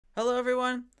Hello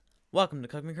everyone! Welcome to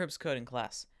Cukmekerb's coding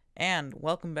class, and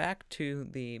welcome back to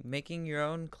the Making Your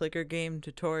Own Clicker Game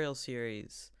tutorial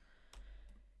series.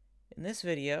 In this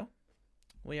video,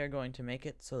 we are going to make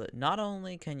it so that not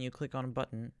only can you click on a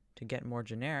button to get more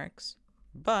generics,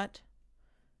 but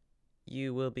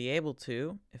you will be able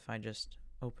to, if I just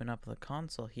open up the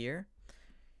console here,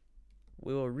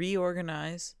 we will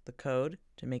reorganize the code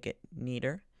to make it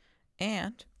neater,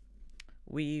 and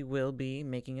we will be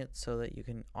making it so that you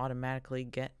can automatically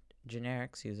get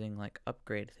generics using like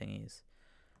upgrade thingies.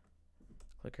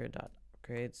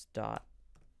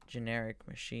 Clicker.upgrades.generic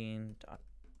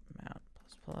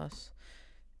machine.mount++.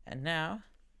 And now,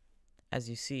 as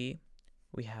you see,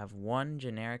 we have one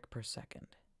generic per second.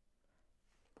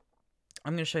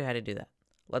 I'm going to show you how to do that.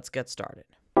 Let's get started.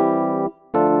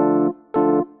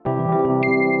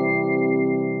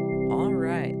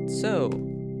 Alright, so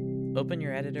open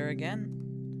your editor again.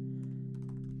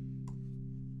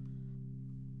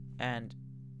 And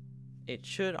it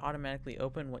should automatically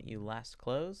open what you last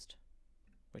closed,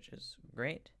 which is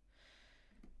great.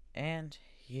 And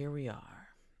here we are.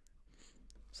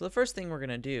 So the first thing we're going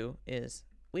to do is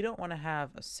we don't want to have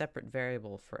a separate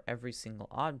variable for every single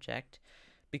object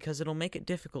because it'll make it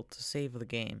difficult to save the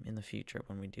game in the future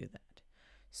when we do that.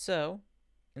 So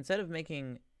instead of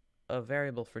making a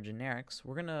variable for generics,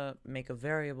 we're going to make a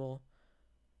variable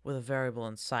with a variable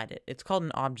inside it. It's called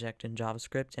an object in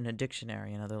JavaScript and a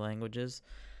dictionary in other languages,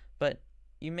 but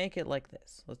you make it like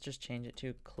this. Let's just change it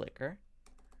to clicker.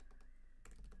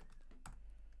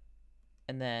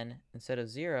 And then instead of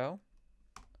 0,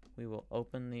 we will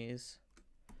open these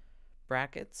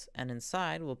brackets, and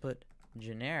inside we'll put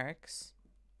generics :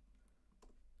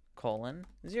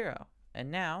 0.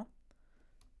 And now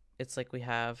it's like we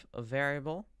have a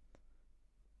variable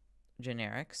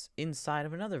generics inside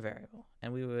of another variable,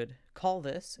 and we would call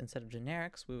this, instead of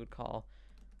generics, we would call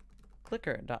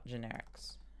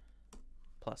clicker.generics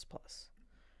 ++.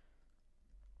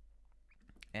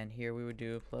 And here we would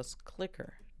do plus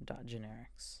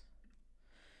clicker.generics.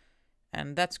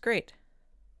 And that's great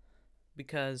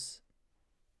because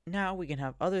now we can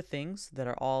have other things that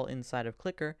are all inside of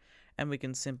clicker, and we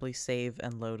can simply save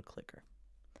and load clicker.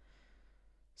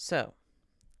 So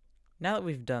now that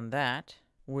we've done that,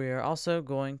 we're also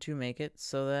going to make it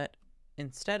so that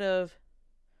instead of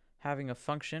having a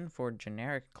function for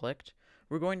generic clicked,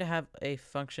 we're going to have a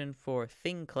function for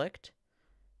thing clicked,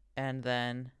 and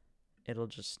then it'll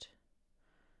just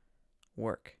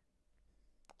work.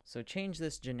 So change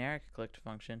this generic clicked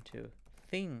function to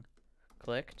thing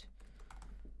clicked.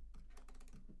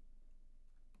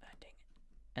 Dang it.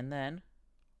 And then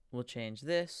we'll change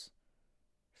this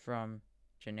from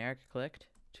generic clicked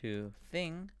to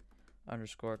thing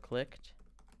underscore clicked,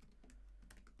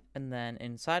 and then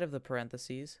inside of the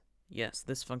parentheses, yes,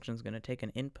 this function is going to take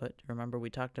an input. Remember, we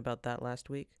talked about that last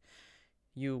week.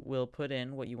 You will put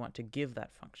in what you want to give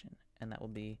that function, and that will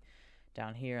be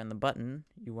down here in the button.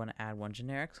 You want to add one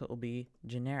generic, so it will be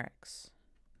generics.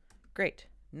 Great.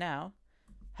 Now,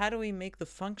 how do we make the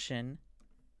function,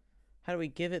 how do we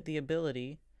give it the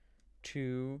ability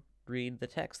to read the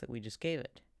text that we just gave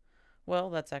it? Well,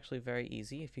 that's actually very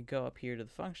easy. If you go up here to the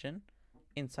function,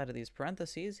 inside of these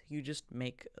parentheses, you just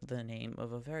make the name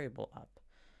of a variable up.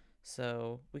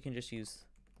 So we can just use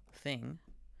thing,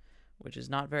 which is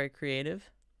not very creative,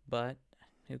 but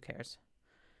who cares?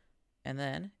 And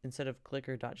then instead of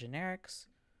clicker.generics,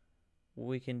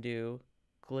 we can do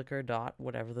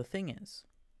clicker.whatever the thing is.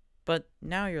 But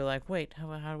now you're like, wait,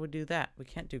 how do we do that? We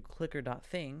can't do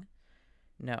clicker.thing.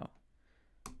 No.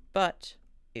 But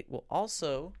it will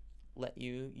also let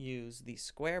you use the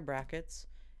square brackets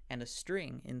and a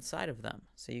string inside of them.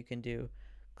 So you can do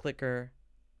clicker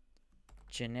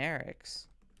generics,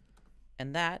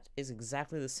 and that is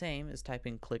exactly the same as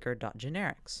typing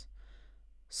clicker.generics.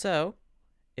 So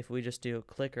if we just do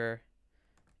clicker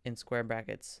in square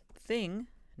brackets thing,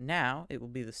 now it will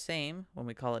be the same when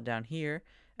we call it down here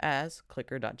as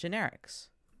clicker.generics.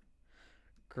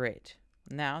 Great.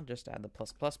 Now just add the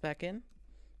 ++ back in,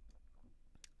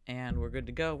 and we're good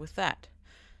to go with that.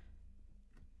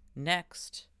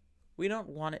 Next, we don't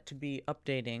want it to be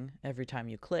updating every time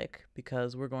you click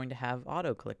because we're going to have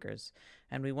auto clickers,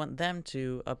 and we want them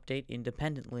to update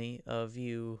independently of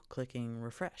you clicking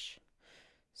refresh.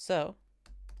 So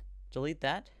delete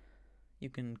that. You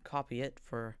can copy it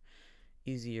for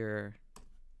easier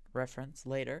reference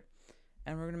later,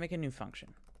 and we're going to make a new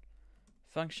function.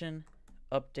 Function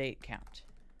update count.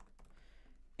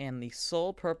 And the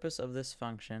sole purpose of this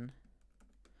function,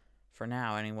 for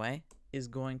now anyway, is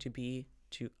going to be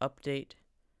to update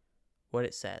what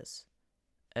it says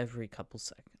every couple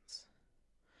seconds.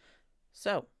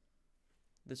 So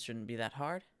This shouldn't be that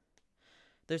hard.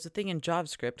 There's a thing in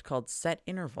JavaScript called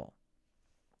setInterval.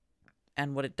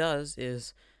 And what it does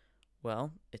is,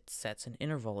 well, it sets an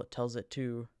interval. It tells it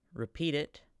to repeat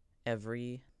it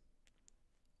every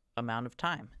amount of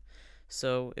time.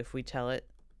 So if we tell it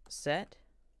set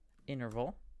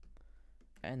interval,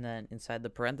 and then inside the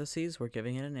parentheses, we're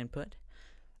giving it an input,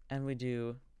 and we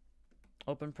do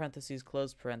open parentheses,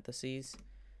 close parentheses,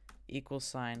 equal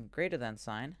sign, greater than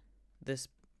sign. This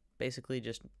basically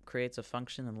just creates a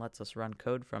function and lets us run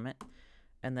code from it,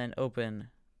 and then open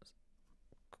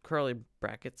curly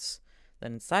brackets.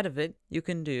 Then inside of it, you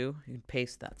can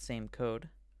paste that same code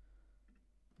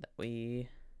that we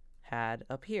had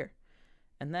up here.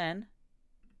 And then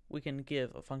we can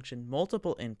give a function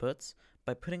multiple inputs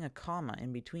by putting a comma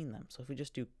in between them. So if we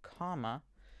just do comma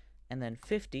and then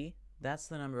 50, that's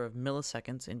the number of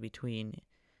milliseconds in between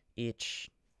each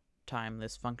time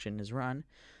this function is run.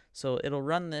 So it'll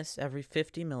run this every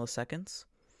 50 milliseconds,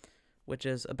 which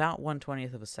is about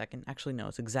 1/20th of a second. Actually, no,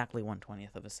 it's exactly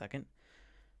 1/20th of a second.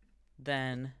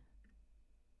 Then,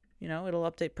 it'll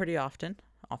update pretty often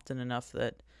enough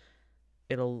that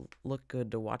it'll look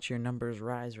good to watch your numbers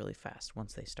rise really fast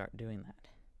once they start doing that.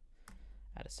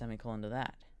 Add a semicolon to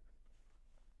that.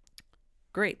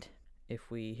 Great.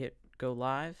 If we hit go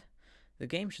live, the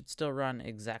game should still run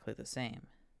exactly the same.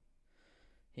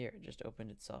 Here, it just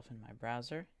opened itself in my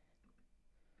browser.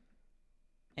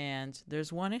 And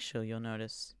there's one issue you'll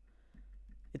notice.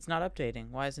 It's not updating.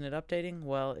 Why isn't it updating?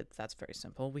 Well, that's very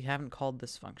simple. We haven't called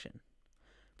this function.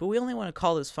 But we only want to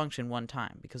call this function one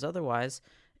time, because otherwise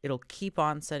it'll keep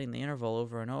on setting the interval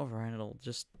over and over, and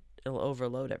it'll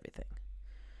overload everything.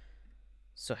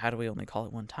 So how do we only call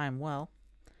it one time? Well,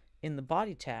 in the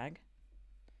body tag,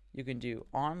 you can do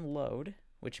onLoad,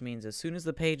 which means as soon as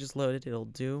the page is loaded, it'll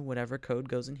do whatever code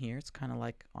goes in here. It's kind of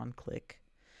like onClick.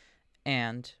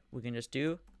 And we can just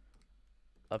do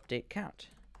update count,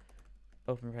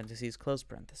 open parentheses, close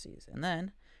parentheses, and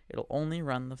then it'll only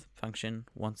run the function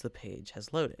once the page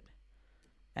has loaded.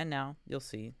 And now you'll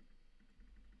see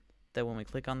that when we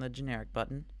click on the generic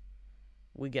button,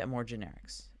 we get more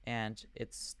generics, and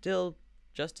it's still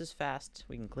just as fast.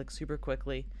 We can click super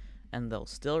quickly and they'll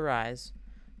still rise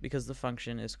because the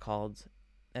function is called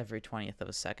every 20th of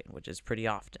a second, which is pretty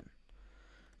often.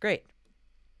 Great.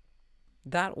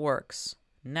 That works.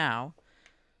 Now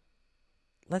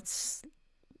let's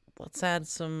add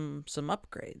some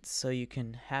upgrades so you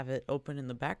can have it open in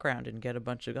the background and get a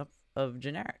bunch of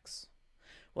generics.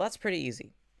 Well, that's pretty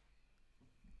easy.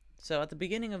 So at the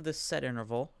beginning of this set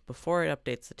interval, before it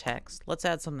updates the text, let's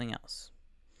add something else.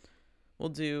 We'll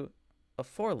do a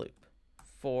for loop.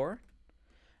 For,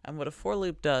 and what a for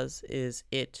loop does is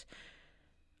it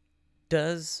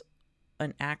does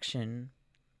an action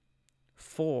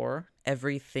for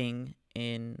everything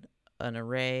in an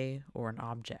array or an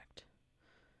object.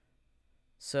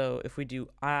 So if we do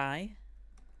I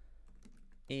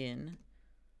in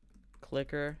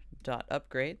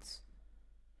clicker.upgrades,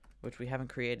 which we haven't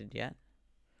created yet,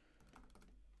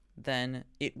 then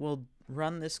it will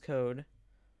run this code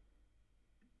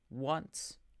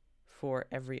once for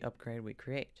every upgrade we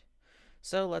create.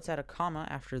 So let's add a comma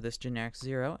after this generic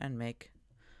 0 and make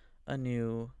a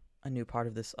new part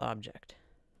of this object.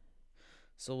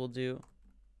 So we'll do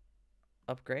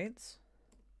upgrades,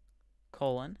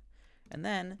 colon, and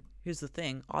then here's the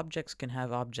thing, objects can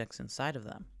have objects inside of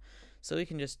them. So we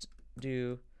can just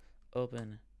do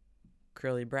open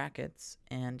curly brackets,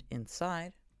 and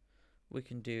inside we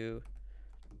can do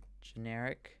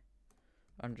generic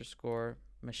underscore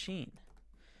machine,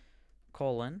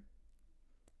 colon,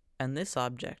 and this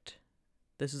object,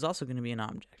 this is also going to be an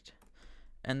object,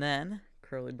 and then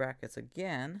curly brackets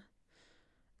again,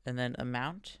 and then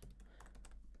amount.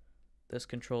 This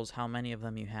controls how many of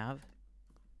them you have.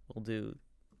 We'll do,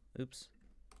 oops,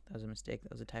 that was a mistake,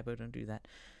 that was a typo, don't do that.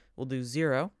 We'll do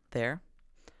 0 there,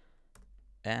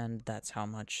 and that's how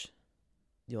much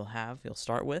you'll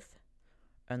start with.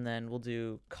 And then we'll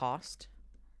do cost.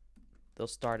 They'll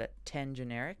start at 10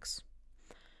 generics.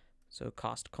 So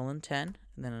cost colon 10,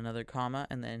 and then another comma,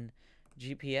 and then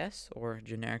GPS, or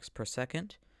generics per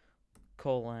second,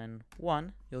 colon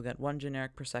 1. You'll get 1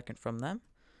 generic per second from them,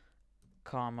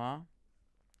 comma,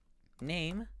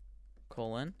 name,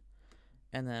 colon,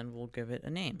 and then we'll give it a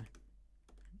name,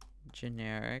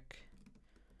 generic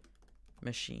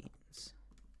machines.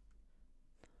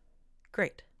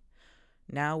 Great.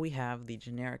 Now we have the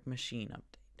generic machine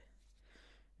update.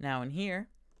 Now in here,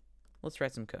 let's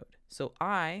write some code. So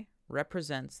I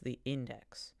represents the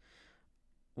index,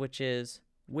 which is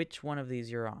which one of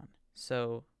these you're on.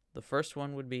 So the first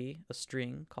one would be a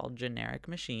string called generic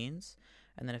machines,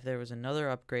 And then if there was another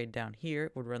upgrade down here,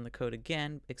 it would run the code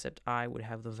again, except I would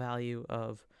have the value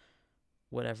of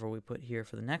whatever we put here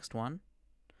for the next one.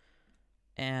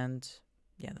 And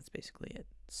yeah, that's basically it.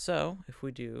 So if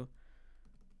we do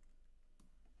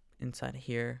inside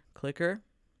here, clicker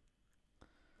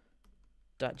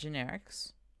dot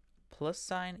generics plus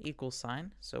sign equal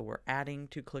sign, so we're adding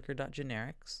to clicker dot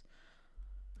generics,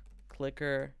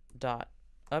 clicker dot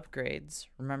upgrades.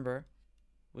 Remember,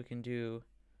 we can do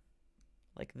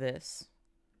like this.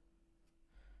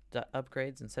 Dot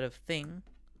upgrades, instead of thing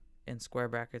in square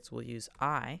brackets, we'll use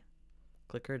I.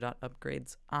 Clicker dot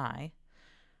upgrades I,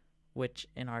 which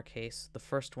in our case, the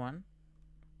first one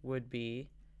would be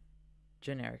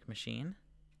generic machine.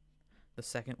 The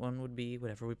second one would be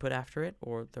whatever we put after it,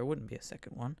 or there wouldn't be a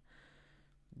second one.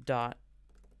 Dot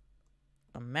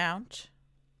amount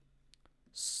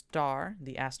star,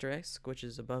 the asterisk, which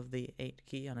is above the 8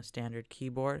 key on a standard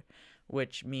keyboard,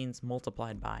 which means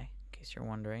multiplied by, in case you're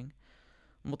wondering.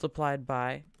 Multiplied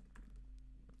by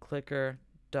clicker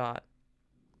dot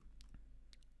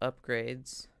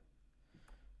upgrades,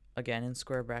 again in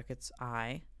square brackets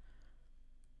I,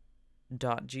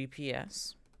 dot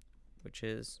GPS, which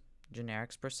is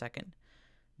generics per second,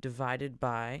 divided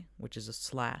by, which is a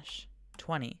slash,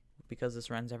 20, because this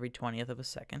runs every 20th of a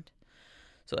second.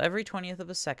 So every 20th of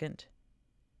a second,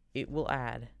 it will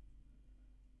add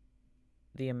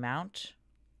the amount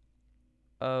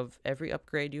of every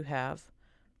upgrade you have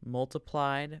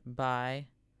multiplied by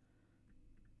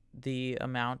the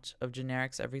amount of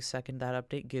generics every second that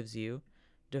update gives you,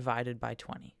 divided by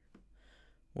 20,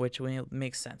 which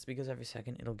makes sense because every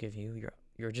second it'll give you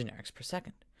your generics per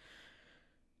second.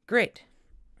 Great.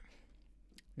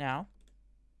 Now,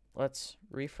 let's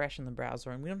refresh in the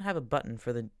browser, and we don't have a button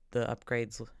for the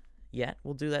upgrades yet.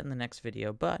 We'll do that in the next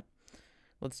video, but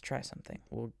let's try something.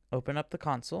 We'll open up the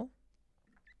console.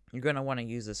 You're going to want to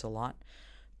use this a lot.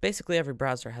 Basically, every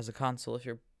browser has a console. If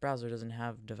your browser doesn't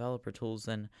have developer tools,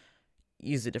 then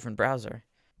use a different browser.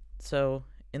 So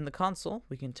in the console,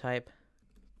 we can type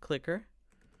clicker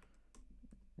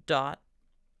dot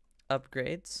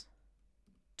upgrades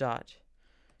dot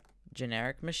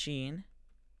generic machine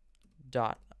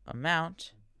dot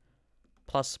amount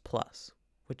plus plus,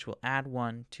 which will add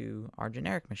 1 to our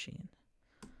generic machine.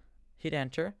 Hit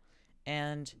enter,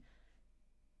 and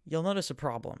you'll notice a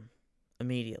problem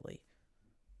immediately.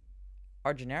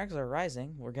 Our generics are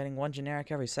rising. We're getting 1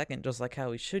 generic every second, just like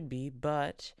how we should be,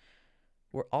 but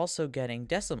we're also getting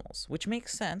decimals, which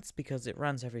makes sense because it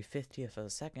runs every 50th of a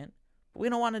second. But we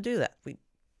don't want to do that.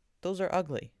 Those are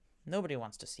ugly. Nobody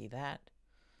wants to see that.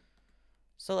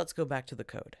 So let's go back to the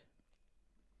code.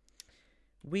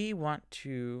 We want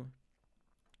to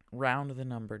round the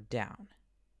number down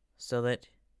so that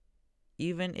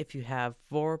even if you have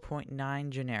 4.9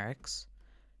 generics,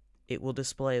 it will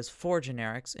display as 4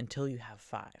 generics until you have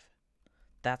 5.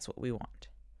 That's what we want.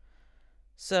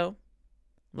 So,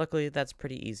 luckily, that's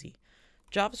pretty easy.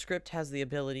 JavaScript has the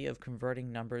ability of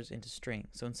converting numbers into strings.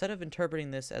 So instead of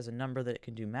interpreting this as a number that it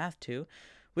can do math to,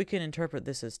 we can interpret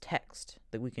this as text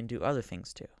that we can do other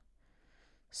things to.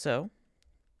 So,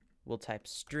 we'll type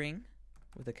string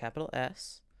with a capital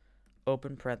S,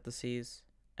 open parentheses,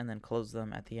 and then close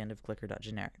them at the end of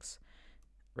clicker.generics,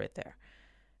 right there.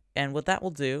 And what that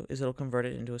will do is it'll convert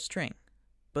it into a string,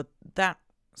 but that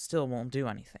still won't do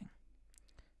anything.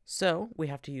 So we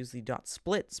have to use the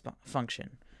 .split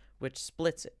function, which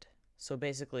splits it. So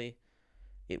basically,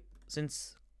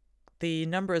 since the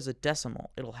number is a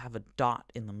decimal, it'll have a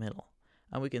dot in the middle,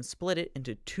 and we can split it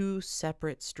into 2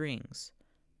 separate strings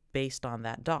based on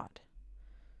that dot.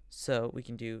 So we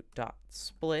can do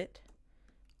 .split,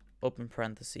 open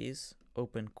parentheses,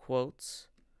 open quotes,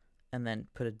 and then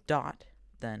put a dot,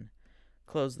 then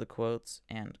close the quotes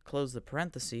and close the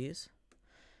parentheses,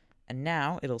 and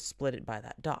now it'll split it by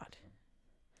that dot.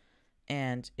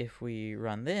 And if we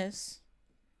run this,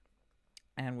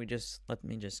 and let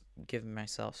me just give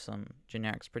myself some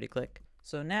generics pretty quick.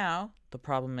 So now the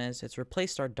problem is it's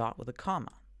replaced our dot with a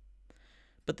comma.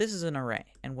 But this is an array,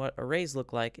 and what arrays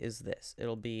look like is this.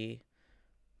 It'll be,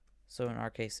 so in our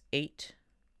case, 8,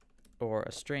 or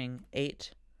a string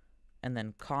 8, and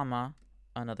then comma,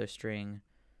 another string,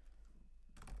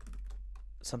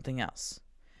 something else.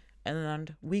 And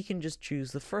then we can just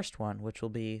choose the first one, which will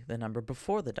be the number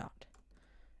before the dot.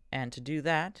 And to do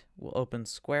that, we'll open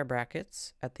square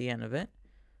brackets at the end of it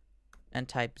and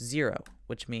type 0,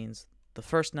 which means the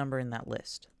first number in that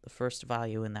list, the first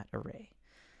value in that array.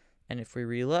 And if we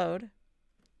reload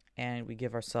and we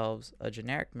give ourselves a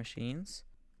generic machines,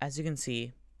 as you can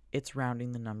see, it's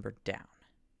rounding the number down.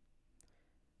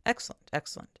 Excellent,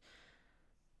 excellent.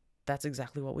 That's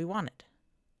exactly what we wanted.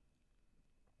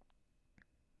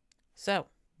 So,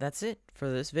 that's it for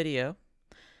this video.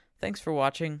 Thanks for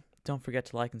watching. Don't forget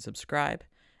to like and subscribe.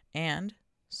 And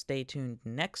stay tuned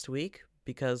next week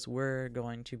because we're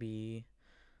going to be...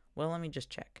 Well, let me just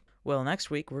check. Well,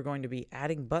 next week we're going to be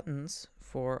adding buttons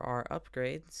for our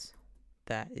upgrades.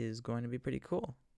 That is going to be pretty cool.